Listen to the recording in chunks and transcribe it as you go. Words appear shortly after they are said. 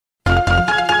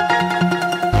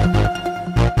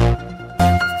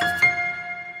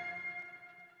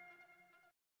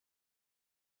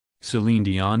Celine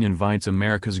Dion invites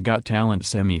America's Got Talent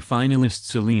semi-finalist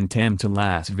Celine Tam to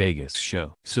Las Vegas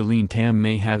show. Celine Tam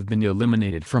may have been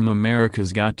eliminated from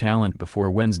America's Got Talent before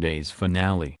Wednesday's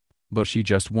finale, but she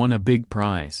just won a big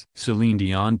prize. Celine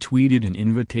Dion tweeted an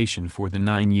invitation for the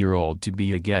 9-year-old to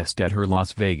be a guest at her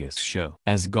Las Vegas show.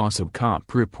 As Gossip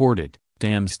Cop reported,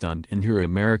 Tam stunned in her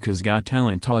America's Got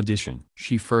Talent audition.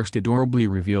 She first adorably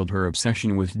revealed her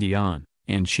obsession with Dion,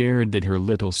 and shared that her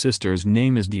little sister's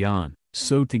name is Dion,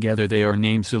 so together they are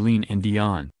named Celine and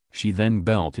Dion. She then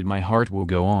belted "My Heart Will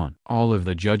Go On." All of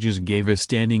the judges gave a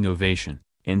standing ovation,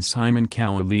 and Simon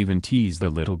Cowell even teased the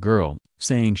little girl,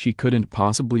 saying she couldn't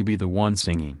possibly be the one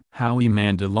singing. Howie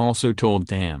Mandel also told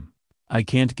Tam, "I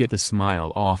can't get the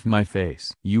smile off my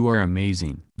face. You are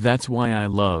amazing. That's why I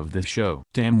love this show."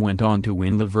 Tam went on to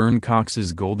win Laverne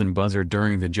Cox's Golden Buzzer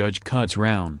during the Judge Cuts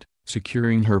round,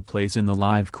 securing her place in the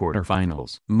live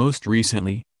quarterfinals. Most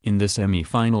recently, in the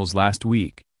semi-finals last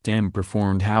week, Tam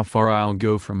performed "How Far I'll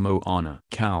Go" from Moana.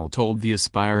 Cowell told the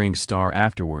aspiring star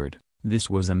afterward, "This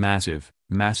was a massive,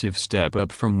 massive step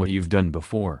up from what you've done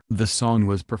before." The song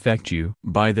was "Perfect You."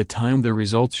 By the time the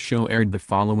results show aired the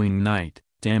following night,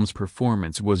 Tam's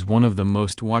performance was one of the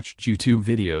most watched YouTube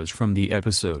videos from the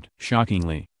episode.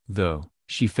 Shockingly, though,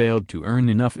 she failed to earn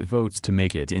enough votes to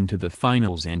make it into the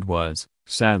finals and was,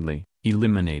 sadly,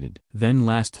 eliminated. Then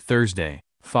last Thursday,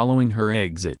 following her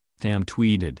exit, Tam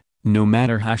tweeted, "No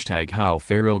matter #how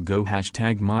far I'll go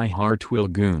 #my heart will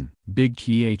goon. Big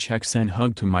THXN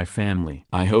hug to my family.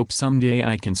 I hope someday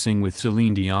I can sing with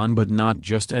Celine Dion, but not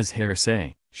just as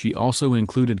Hersey." She also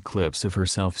included clips of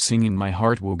herself singing "My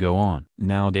Heart Will Go On."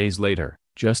 Now days later,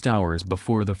 just hours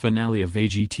before the finale of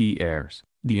AGT airs,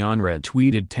 Dion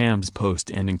retweeted Tam's post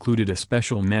and included a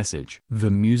special message.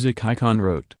 The music icon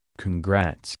wrote,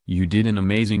 "Congrats. You did an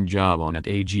amazing job on at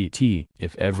AGT.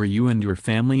 If ever you and your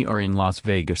family are in Las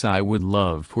Vegas, I would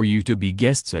love for you to be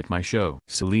guests at my show."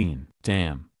 Celine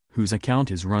Tam, whose account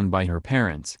is run by her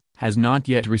parents, has not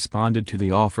yet responded to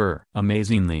the offer.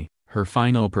 Amazingly, her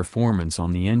final performance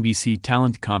on the NBC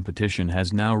talent competition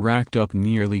has now racked up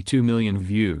nearly 2 million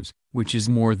views, which is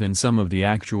more than some of the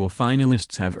actual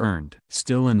finalists have earned.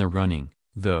 Still in the running,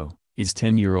 though, is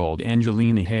 10-year-old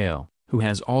Angelina Hale, who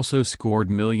has also scored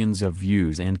millions of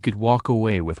views and could walk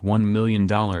away with $1 million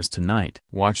tonight.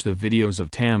 Watch the videos of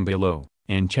Tam below,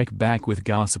 and check back with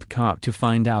Gossip Cop to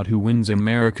find out who wins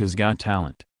America's Got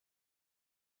Talent.